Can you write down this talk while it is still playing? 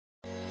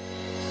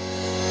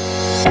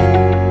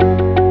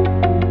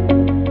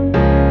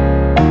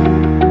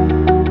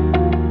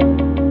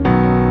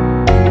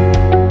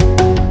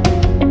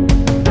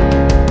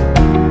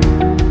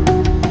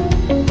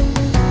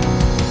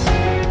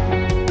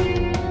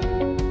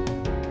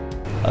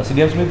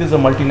CDM Smith is a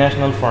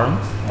multinational firm.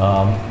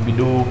 We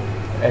do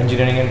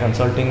engineering and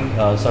consulting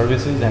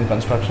services and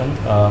construction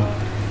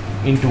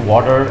into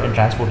water and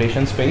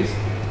transportation space.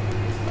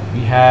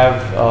 We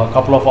have a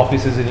couple of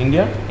offices in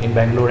India, in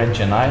Bangalore and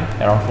Chennai,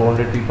 around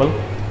 400 people,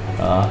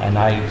 and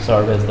I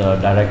serve as the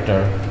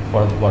director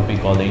for what we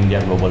call the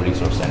India Global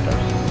Resource Centers.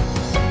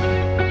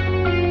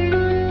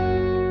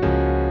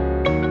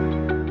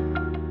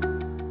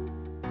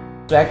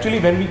 So actually,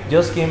 when we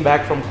just came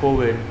back from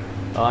COVID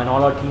and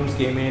all our teams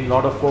came in, a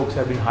lot of folks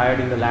have been hired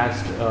in the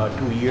last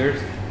 2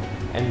 years,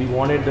 and we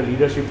wanted the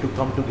leadership to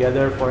come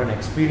together for an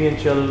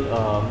experiential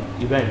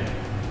event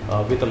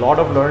with a lot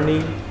of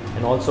learning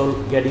and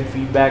also getting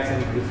feedbacks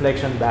and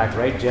reflection back,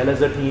 right? Gel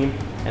as a team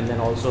and then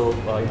also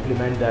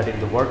implement that in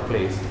the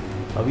workplace.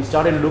 We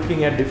started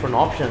looking at different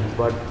options,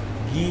 but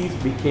Geese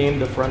became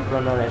the front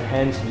runner, and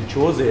hence we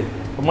chose it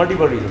for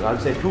multiple reasons. I'll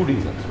say 2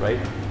 reasons, right?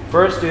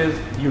 First is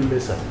you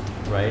listen,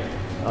 right?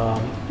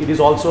 It is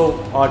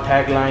also our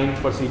tagline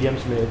for CDM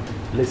Smith: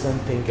 listen,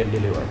 think and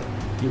deliver.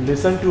 You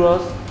listened to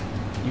us,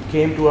 you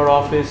came to our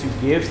office, you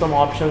gave some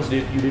options,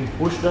 you didn't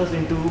push us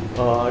into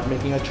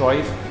making a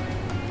choice,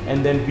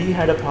 and then we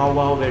had a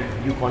powwow where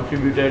you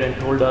contributed and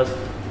told us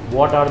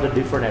what are the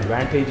different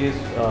advantages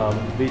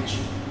which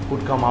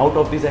could come out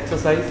of this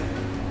exercise,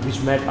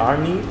 which met our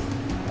needs,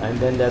 and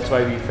then that's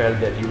why we felt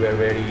that you were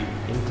very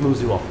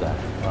inclusive of that,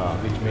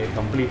 which made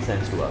complete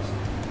sense to us.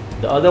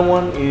 The other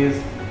one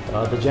is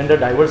the gender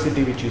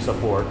diversity which you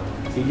support.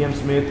 CDM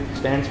Smith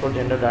stands for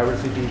gender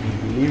diversity.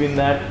 We believe in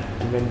that,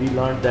 and when we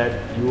learned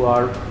that you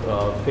are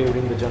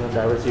favoring the gender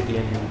diversity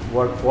and you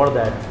work for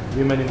that,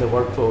 women in the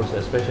workforce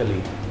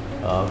especially,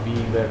 we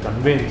were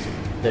convinced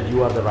that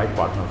you are the right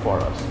partner for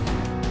us.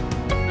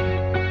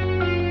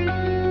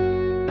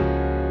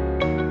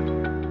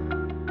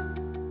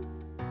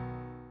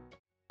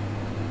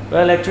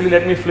 Well, actually,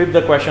 let me flip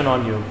the question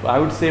on you. I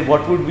would say,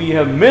 what would we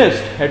have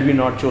missed had we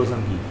not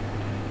chosen Geese?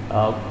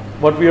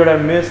 What we would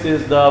have missed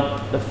is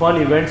the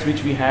fun events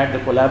which we had, the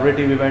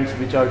collaborative events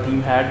which our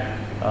team had,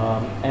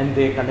 and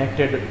they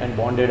connected and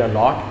bonded a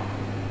lot.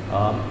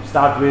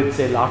 Start with,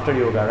 say, laughter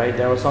yoga, right?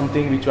 There was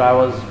something which I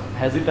was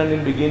hesitant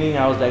in beginning.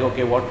 I was like,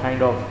 okay, what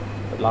kind of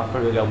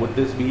laughter yoga would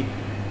this be?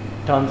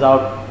 Turns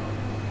out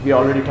we're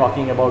already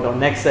talking about our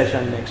next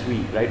session next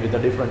week, right, with a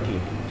different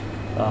team.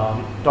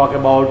 Talk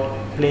about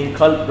playing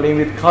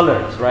with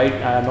colors,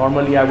 right?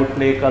 Normally I would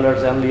play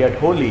colors only at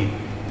Holi.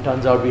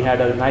 Turns out we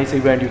had a nice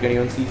event. You can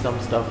even see some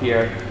stuff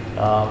here,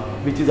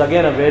 which is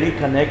again a very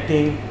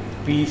connecting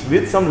piece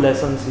with some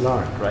lessons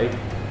learned, right?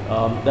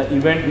 The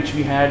event which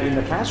we had in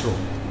the classroom,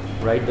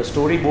 right? The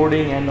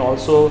storyboarding and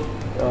also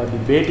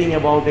debating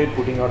about it,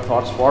 putting our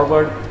thoughts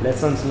forward,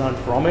 lessons learned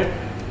from it.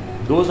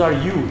 Those are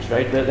huge,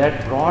 right?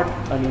 That brought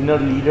an inner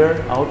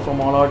leader out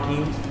from all our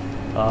teams,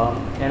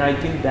 and I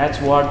think that's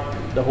what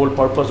the whole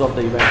purpose of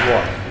the event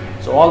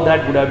was. So all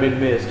that would have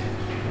been missed,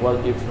 well,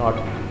 if not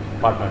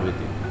partnered with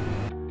you.